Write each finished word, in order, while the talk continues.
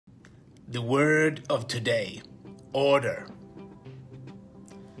The word of today, order.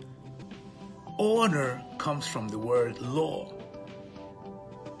 Order comes from the word law.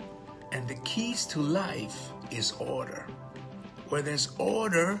 And the keys to life is order. Where there's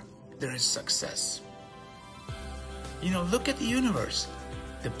order, there is success. You know, look at the universe.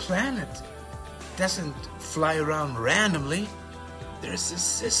 The planet doesn't fly around randomly. There's a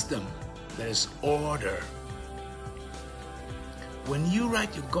system. There's order. When you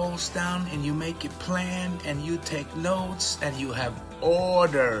write your goals down and you make a plan and you take notes and you have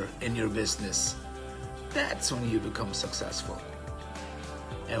order in your business, that's when you become successful.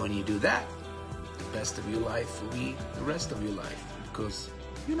 And when you do that, the best of your life will be the rest of your life, because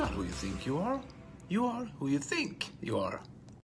you're not who you think you are. You are who you think you are.